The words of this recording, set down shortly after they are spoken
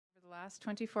last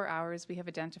 24 hours, we have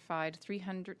identified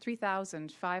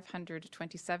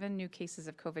 3,527 new cases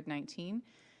of COVID-19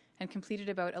 and completed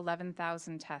about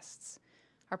 11,000 tests.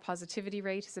 Our positivity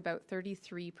rate is about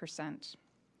 33%.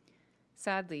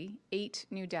 Sadly, 8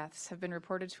 new deaths have been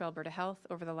reported to Alberta Health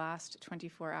over the last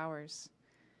 24 hours.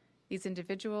 These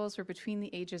individuals were between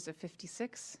the ages of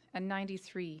 56 and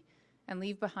 93 and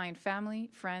leave behind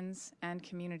family, friends, and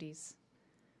communities.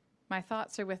 My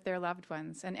thoughts are with their loved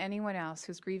ones and anyone else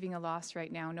who's grieving a loss right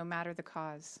now, no matter the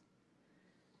cause.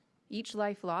 Each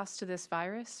life lost to this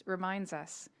virus reminds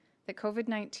us that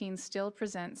COVID-19 still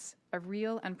presents a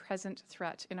real and present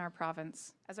threat in our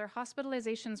province. As our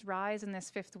hospitalizations rise in this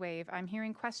fifth wave, I'm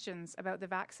hearing questions about the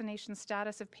vaccination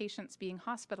status of patients being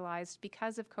hospitalized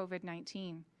because of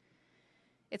COVID-19.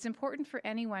 It's important for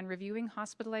anyone reviewing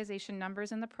hospitalization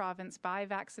numbers in the province by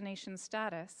vaccination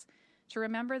status to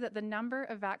remember that the number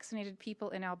of vaccinated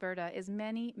people in Alberta is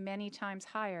many, many times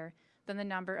higher than the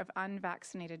number of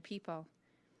unvaccinated people.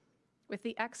 With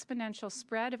the exponential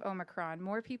spread of Omicron,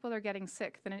 more people are getting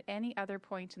sick than at any other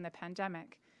point in the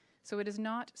pandemic, so it is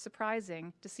not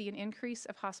surprising to see an increase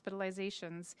of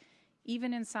hospitalizations,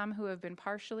 even in some who have been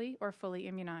partially or fully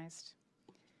immunized.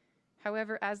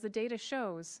 However, as the data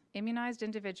shows, immunized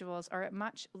individuals are at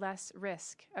much less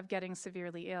risk of getting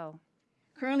severely ill.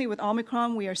 Currently with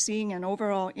Omicron, we are seeing an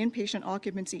overall inpatient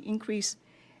occupancy increase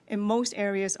in most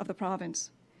areas of the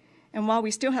province. And while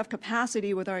we still have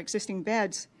capacity with our existing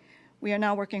beds, we are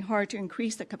now working hard to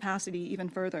increase the capacity even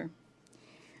further.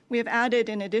 We have added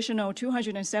an additional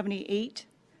 278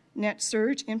 net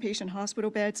surge inpatient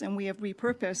hospital beds, and we have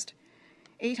repurposed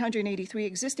 883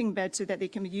 existing beds so that they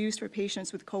can be used for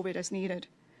patients with COVID as needed.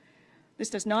 This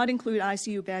does not include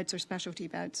ICU beds or specialty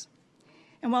beds.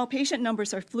 And while patient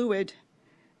numbers are fluid,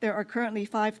 there are currently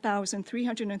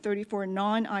 5,334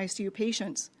 non-ICU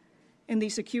patients in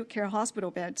these acute care hospital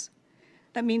beds.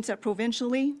 That means that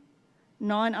provincially,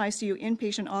 non-ICU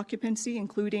inpatient occupancy,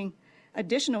 including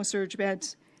additional surge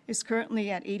beds, is currently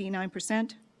at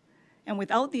 89%. And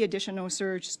without the additional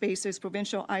surge spaces,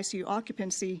 provincial ICU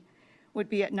occupancy would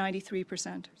be at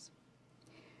 93%.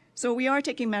 So we are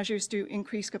taking measures to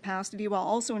increase capacity while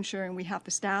also ensuring we have the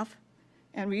staff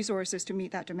and resources to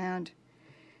meet that demand.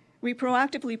 We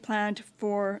proactively planned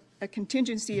for a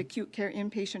contingency acute care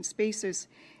inpatient spaces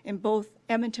in both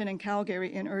Edmonton and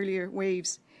Calgary in earlier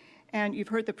waves, and you've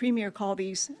heard the Premier call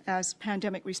these as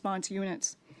pandemic response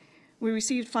units. We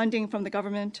received funding from the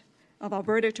Government of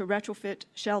Alberta to retrofit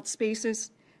shelved spaces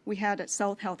we had at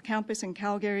South Health Campus in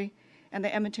Calgary and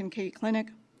the Edmonton K Clinic.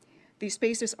 These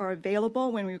spaces are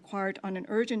available when required on an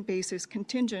urgent basis,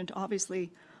 contingent,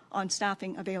 obviously, on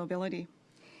staffing availability.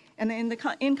 And in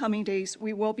the incoming days,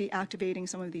 we will be activating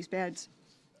some of these beds.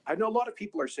 I know a lot of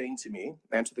people are saying to me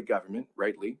and to the government,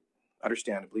 rightly,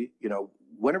 understandably,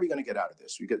 when are we going to get out of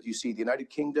this? You see the United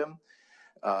Kingdom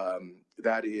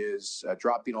that is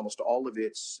dropping almost all of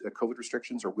its COVID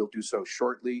restrictions, or will do so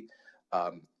shortly.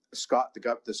 The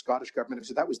Scottish government,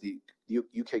 so that was the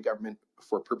UK government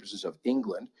for purposes of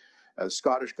England. The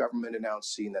Scottish government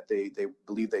announcing that they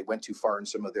believe they went too far in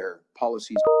some of their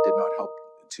policies, did not help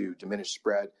to diminish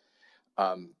spread.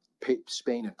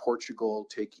 Spain and Portugal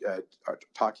are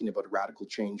talking about a radical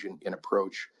change in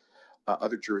approach.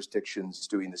 Other jurisdictions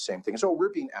doing the same thing. So we're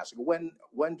being asked, when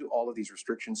do all of these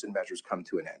restrictions and measures come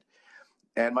to an end?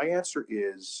 And my answer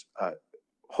is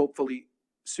hopefully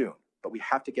soon, but we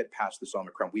have to get past this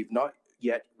Omicron. We've not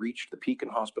yet reached the peak in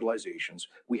hospitalizations.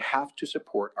 We have to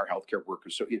support our healthcare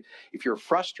workers. So if you're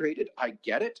frustrated, I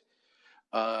get it.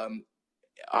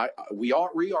 We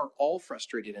are all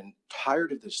frustrated and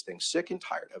tired of this thing, sick and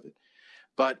tired of it.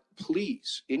 But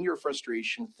please, in your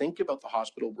frustration, think about the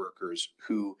hospital workers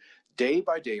who day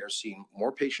by day are seeing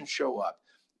more patients show up.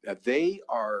 They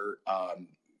are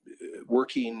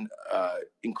working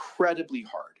incredibly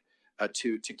hard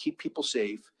to keep people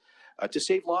safe, to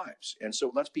save lives. And so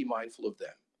let's be mindful of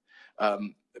them.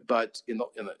 But in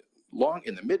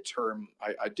the midterm,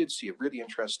 I did see a really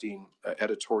interesting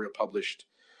editorial published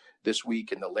this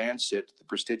week in The Lancet, the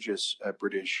prestigious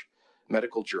British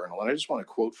medical journal. And I just want to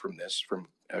quote from this, from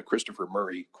Christopher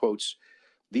Murray, quotes,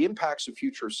 "The impacts of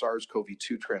future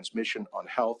SARS-CoV-2 transmission on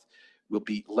health will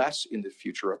be less in the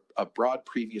future. A broad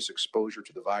previous exposure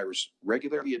to the virus,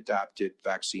 regularly adapted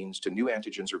vaccines to new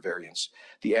antigens or variants,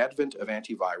 the advent of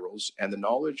antivirals, and the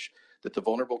knowledge that the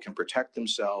vulnerable can protect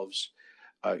themselves,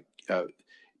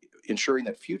 ensuring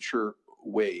that future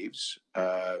waves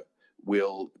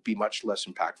will be much less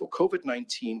impactful.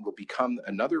 COVID-19 will become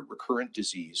another recurrent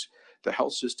disease the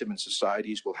health system and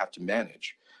societies will have to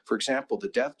manage. For example, the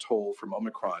death toll from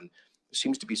Omicron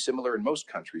seems to be similar in most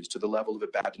countries to the level of a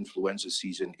bad influenza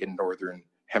season in Northern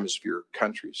Hemisphere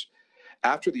countries.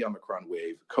 After the Omicron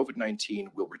wave, COVID-19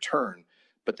 will return,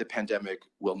 but the pandemic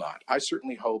will not. I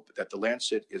certainly hope that the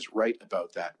Lancet is right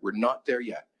about that. We're not there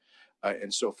yet.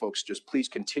 And so, folks, just please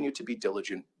continue to be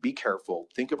diligent, be careful,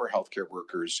 think of our healthcare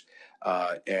workers,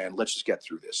 and let's just get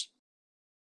through this.